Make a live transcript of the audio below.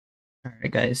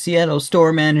Alright guys, Seattle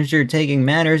store manager taking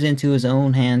matters into his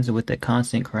own hands with the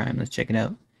constant crime. Let's check it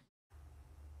out.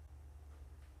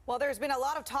 Well, there's been a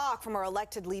lot of talk from our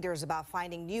elected leaders about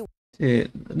finding new.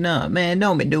 Dude, no, man,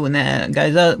 don't be doing that.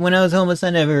 Guys, when I was homeless,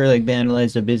 I never, like,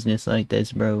 vandalized a business like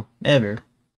this, bro. Ever.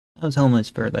 I was homeless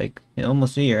for, like,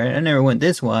 almost a year. I never went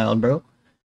this wild, bro.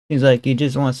 He's like, he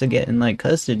just wants to get in, like,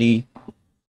 custody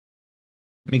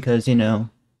because, I don't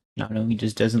know, he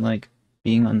just doesn't like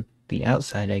being on the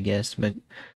outside, I guess. But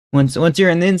once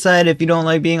you're on the inside, if you don't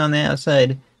like being on the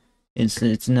outside, it's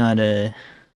not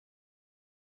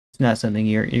something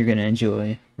you're gonna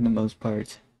enjoy for the most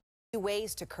part.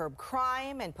 Ways to curb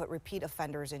crime and put repeat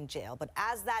offenders in jail. But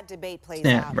as that debate plays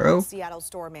Snap, out, bro. one Seattle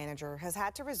store manager has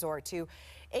had to resort to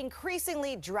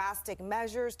increasingly drastic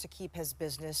measures to keep his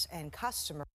business and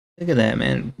customers. Look at that,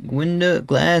 man. Window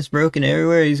glass broken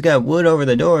everywhere. He's got wood over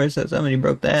the door, so somebody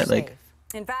broke that. Like,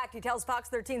 in fact, he tells Fox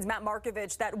 13's Matt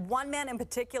Markovich that one man in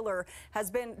particular has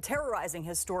been terrorizing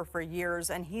his store for years,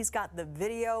 and he's got the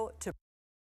video to.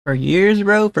 for years,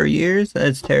 bro. For years.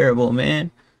 That's terrible,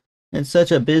 man. It's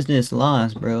such a business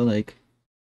loss, bro. Like,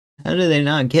 how do they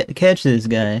not catch this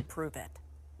guy? Prove it.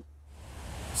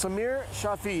 Samir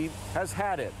Shafi has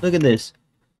had it. Look at this.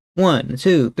 1,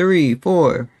 2, 3,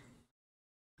 4.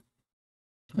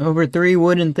 Over 3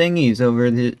 wooden thingies over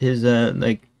his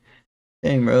like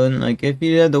thing, bro. And like, if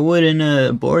you have the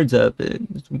wooden boards up,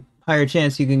 it's a higher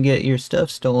chance you can get your stuff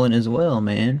stolen as well,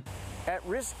 man. At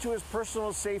risk to his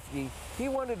personal safety, he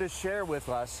wanted to share with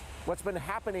us what's been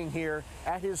happening here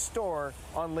at his store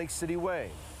on Lake City Way.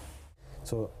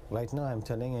 So right now I'm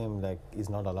telling him like he's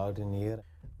not allowed in here.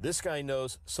 This guy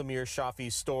knows Samir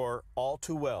Shafi's store all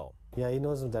too well. Yeah, he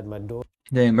knows that my door.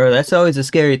 Dang, bro, that's always a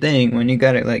scary thing when you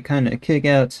gotta like kind of kick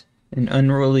out an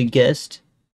unruly guest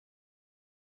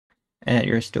at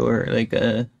your store. Like,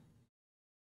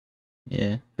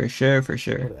 yeah, for sure, for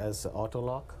sure. As auto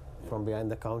lock from behind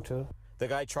the counter. The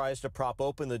guy tries to prop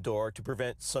open the door to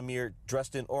prevent Samir,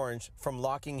 dressed in orange, from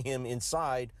locking him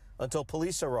inside until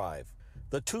police arrive.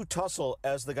 The two tussle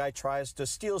as the guy tries to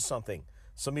steal something.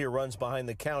 Samir runs behind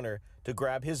the counter to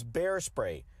grab his bear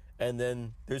spray, and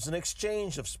then there's an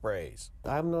exchange of sprays.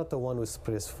 I'm not the one who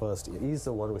sprays first. He's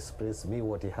the one who sprays me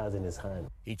what he has in his hand.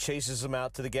 He chases him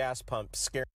out to the gas pump,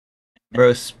 scaring.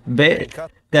 Bro,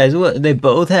 guys, what? They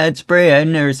both had spray? I've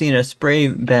never seen a spray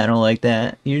battle like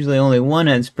that. Usually only one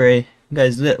had spray.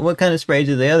 Guys, what kind of spray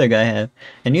did the other guy have?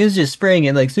 And he was just spraying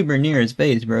it like super near his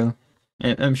face, bro.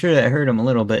 I'm sure that hurt him a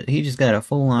little bit. He just got a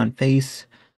full-on face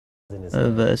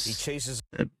of us.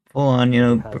 Full-on,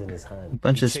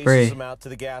 bunch of spray. Him out to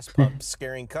the gas pump,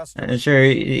 scaring customers. I'm sure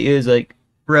he was like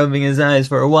rubbing his eyes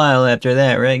for a while after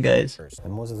that, right, guys?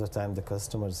 And most of the time, the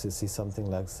customers see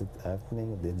something like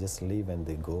happening, they just leave and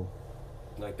they go.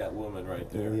 Like that woman right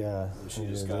there. Yeah. She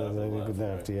just got up and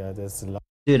left, right? Yeah, that's a lot.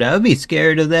 Dude, I would be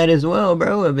scared of that as well,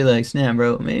 bro. I'd be like, snap,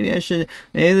 bro. Maybe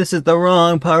this is the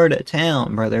wrong part of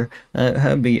town, brother.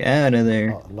 I'd be out of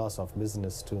there. Loss of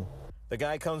business, too. The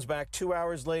guy comes back 2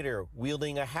 hours later,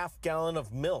 wielding a half-gallon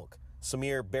of milk.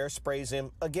 Samir bear sprays him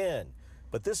again.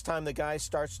 But this time the guy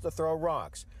starts to throw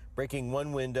rocks, breaking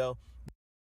one window.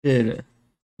 Dude,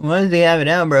 why does he have it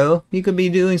out, bro? He could be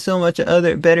doing so much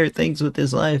other better things with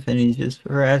his life, and he's just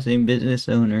harassing business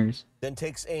owners. Then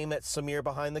takes aim at Samir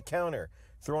behind the counter,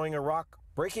 throwing a rock,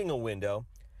 breaking a window.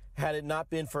 Had it not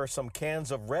been for some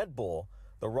cans of Red Bull,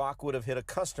 the rock would have hit a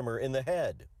customer in the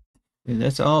head. Dude,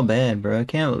 that's all bad, bro. I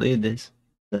can't believe this.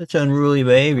 Such unruly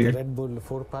behavior. The Red Bull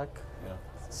 4-pack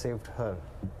saved her.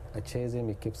 I chase him,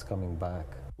 he keeps coming back.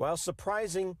 While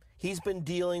surprising, he's been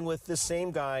dealing with the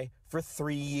same guy for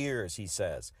 3 years, he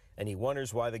says, and he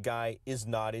wonders why the guy is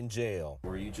not in jail.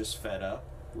 Were you just fed up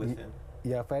with him?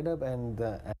 Yeah, fed up and...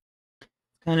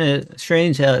 kind of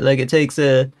strange how like it takes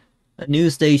a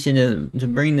news station to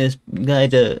bring this guy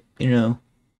to,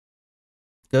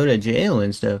 go to jail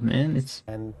and stuff, man.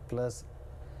 And plus,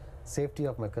 safety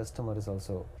of my customer is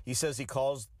also... He says he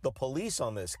calls the police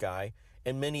on this guy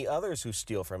and many others who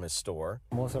steal from his store.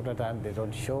 Most of the time they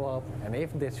don't show up, and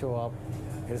if they show up,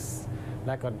 it's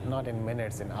like not in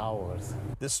minutes, in hours.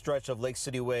 This stretch of Lake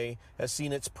City Way has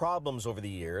seen its problems over the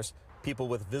years. People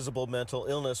with visible mental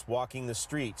illness walking the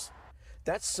streets.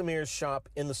 That's Samir's shop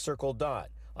in the Circle Dot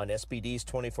on SPD's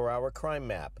 24-hour crime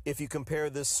map. If you compare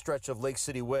this stretch of Lake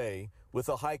City Way with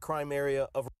a high crime area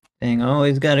of... Dang,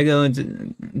 always go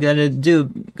into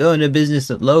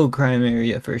business at low crime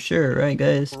area for sure, right,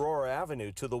 guys? Aurora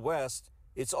Avenue to the west,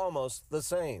 it's almost the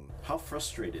same. How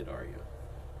frustrated are you?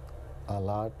 A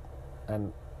lot,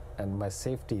 and my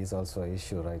safety is also an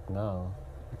issue right now,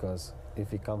 because if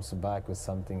he comes back with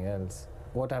something else,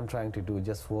 what I'm trying to do,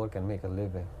 just work and make a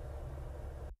living.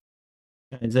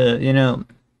 Guys, you know,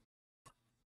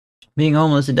 being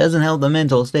homeless, it doesn't help the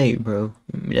mental state, bro.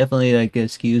 Definitely, like,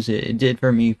 excuse it. It did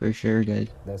for me, for sure, guys.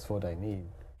 That's what I need.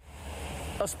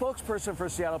 A spokesperson for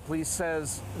Seattle Police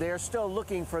says they are still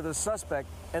looking for the suspect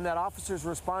and that officers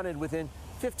responded within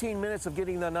 15 minutes of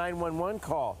getting the 911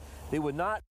 call. They would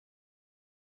not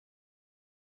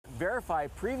verify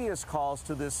previous calls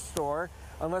to this store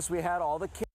unless we had all the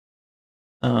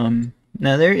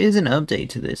Now there is an update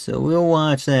to this, so we'll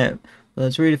watch that.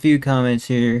 Let's read a few comments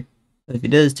here. If he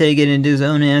does take it into his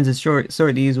own hands and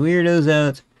sort these weirdos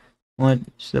out, watch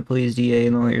the police DA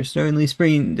and lawyer sternly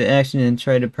spring to action and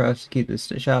try to prosecute this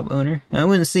shop owner. I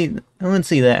wouldn't see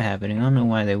that happening. I don't know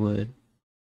why they would.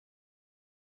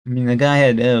 I mean, the guy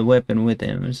had a weapon with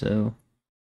him, so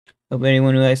hope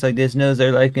anyone who acts like this knows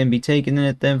their life can be taken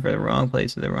at them for the wrong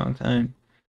place at the wrong time.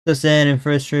 So sad and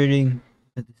frustrating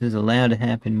that this is allowed to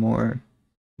happen more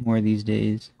these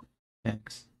days.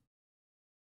 Thanks.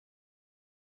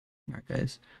 Alright,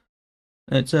 guys.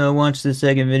 Let's watch the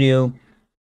second video.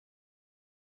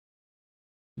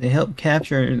 They helped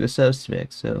capture the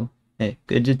suspect, so hey,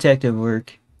 good detective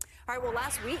work. All right, well,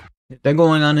 last week. If they're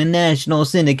going on a national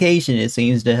syndication, it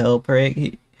seems to help,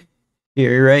 right?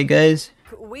 You're right, guys?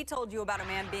 We told you about a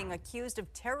man being accused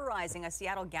of terrorizing a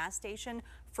Seattle gas station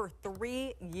for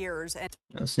 3 years. And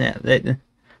Oh, snap.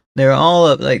 They're all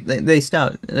up, like, they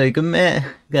stopped. Like, man,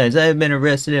 guys, I've been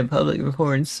arrested in public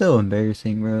before, and it's so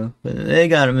embarrassing, bro. But they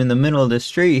got him in the middle of the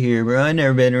street here, bro. I've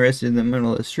never been arrested in the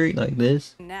middle of the street like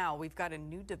this. now we've got a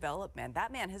new development.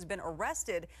 That man has been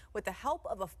arrested with the help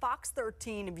of a Fox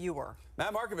 13 viewer.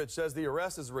 Matt Markovich says the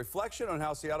arrest is a reflection on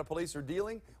how Seattle police are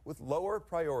dealing with lower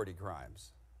priority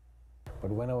crimes.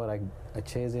 But whenever I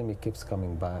chase him, he keeps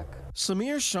coming back.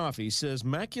 Samir Shafi says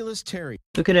Maculus Terry.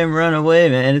 Look at him run away,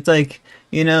 man. It's like,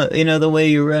 you know the way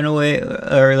you run away,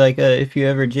 or like if you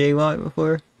ever jaywalk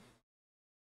before.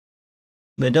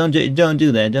 But don't do that.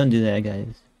 Don't do that,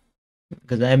 guys.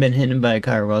 Because I've been hit by a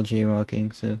car while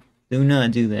jaywalking, so do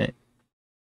not do that.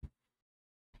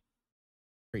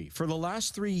 For the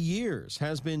last 3 years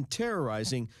has been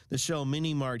terrorizing the Shell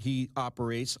Mini Mart he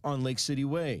operates on Lake City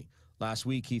Way. Last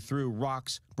week he threw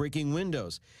rocks, breaking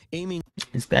windows, aiming.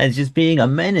 This guy's just being a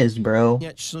menace, bro.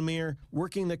 At Samir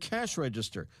working the cash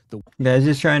register. The guy's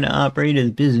just trying to operate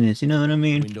his business, you know what I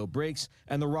mean? Window breaks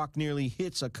and the rock nearly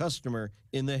hits a customer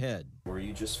in the head. Were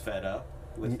you just fed up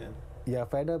with him? Yeah,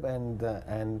 fed up,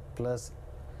 and plus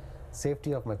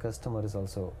safety of my customer is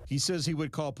also. He says he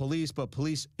would call police, but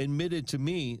police admitted to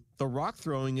me the rock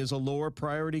throwing is a lower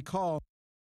priority call.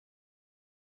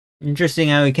 Interesting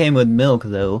how he came with milk,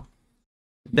 though.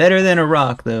 Better than a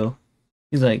rock, though.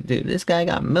 He's like, dude, this guy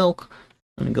got milk.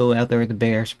 I'm gonna go out there with the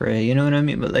bear spray, you know what I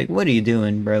mean? But like, what are you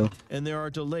doing, bro? And there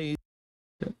are delays.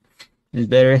 It's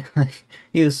better. Like,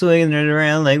 he was swinging it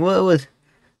around like, what was...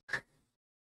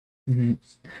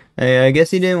 I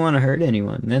guess he didn't want to hurt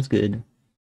anyone. That's good.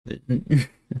 But,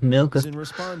 milk. In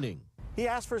responding, he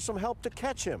asked for some help to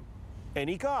catch him, and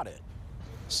he got it.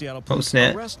 Seattle police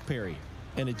snap. arrest Perry,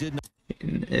 and it did not.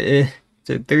 It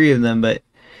took 3 of them, but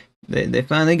they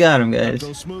finally got him, guys.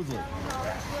 Go smoothly.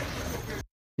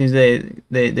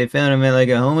 They found him at like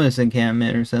a homeless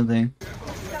encampment or something.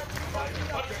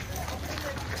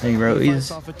 Hey, bro,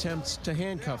 Fights off attempts to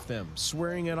handcuff them,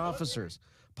 swearing at officers,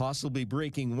 possibly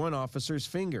breaking one officer's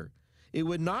finger. It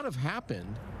would not have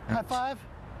happened. High five.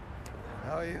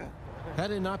 Hell yeah.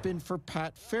 Had it not been for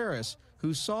Pat Ferris,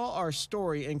 who saw our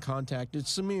story and contacted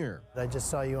Samir. I just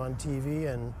saw you on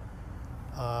TV, and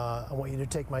I want you to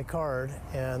take my card,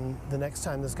 and the next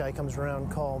time this guy comes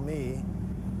around, call me,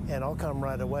 and I'll come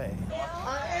right away.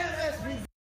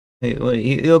 Hey,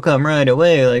 wait, he'll come right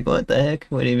away. Like, what the heck?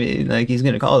 What do you mean? Like, he's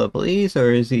gonna call the police,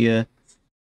 or is he a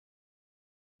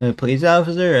police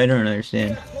officer? I don't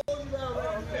understand.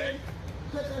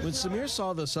 When Samir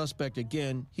saw the suspect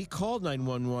again, he called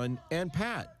 911 and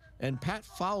Pat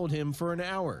followed him for an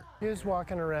hour. He was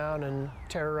walking around and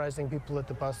terrorizing people at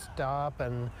the bus stop,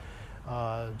 and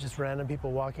just random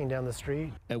people walking down the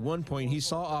street. At one point, he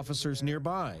saw officers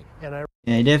nearby. And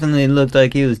Yeah, he definitely looked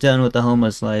like he was done with the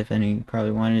homeless life, and he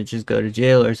probably wanted to just go to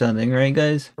jail or something, right,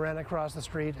 guys? ran across the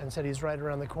street and said he's right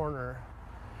around the corner.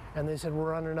 And they said,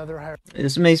 we're on another higher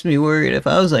This makes me worried if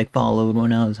I was like followed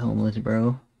when I was homeless,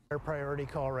 bro. priority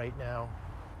call right now.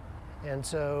 And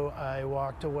so I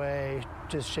walked away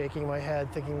just shaking my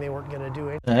head, thinking they weren't going to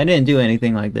do I didn't do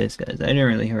anything like this, guys. I didn't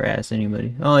really harass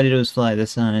anybody. All I did was fly the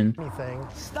sign. anything.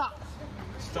 Stop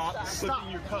slipping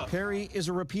your cup. Perry is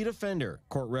a repeat offender.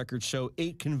 Court records show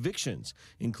 8 convictions,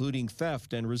 including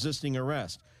theft and resisting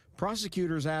arrest.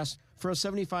 Prosecutors asked for a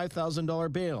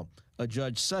 $75,000 bail. A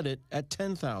judge set it at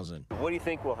 $10,000. What do you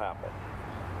think will happen?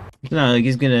 It's not like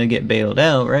he's gonna get bailed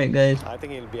out, right, guys? I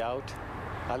think he'll be out.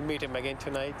 I'll meet him again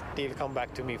tonight. He'll come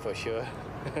back to me for sure.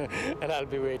 And I'll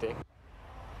be waiting.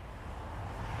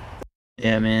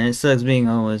 Yeah, man, it sucks being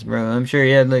homeless, bro. I'm sure he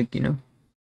had, like, you know,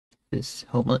 this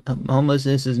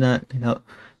homelessness is not, you know,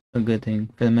 a good thing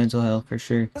for the mental health, for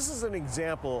sure. This is an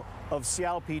example of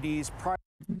Seattle PD's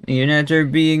Even after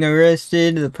being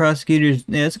arrested, the prosecutors,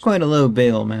 yeah, it's quite a low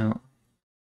bail amount.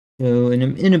 So, an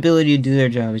inability to do their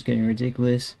job is getting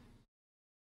ridiculous.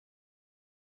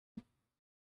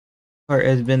 Hart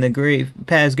has been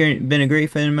been a great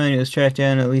friend of mine who has tracked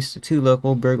down at least 2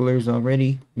 local burglars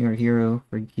already. You're a hero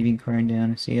for keeping crime down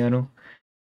in Seattle.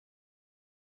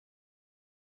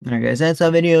 Alright guys, that's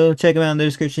our video. Check them out in the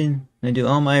description. I do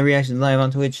all my reactions live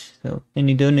on Twitch, so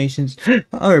any donations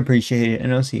are appreciated,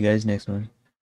 and I'll see you guys next one.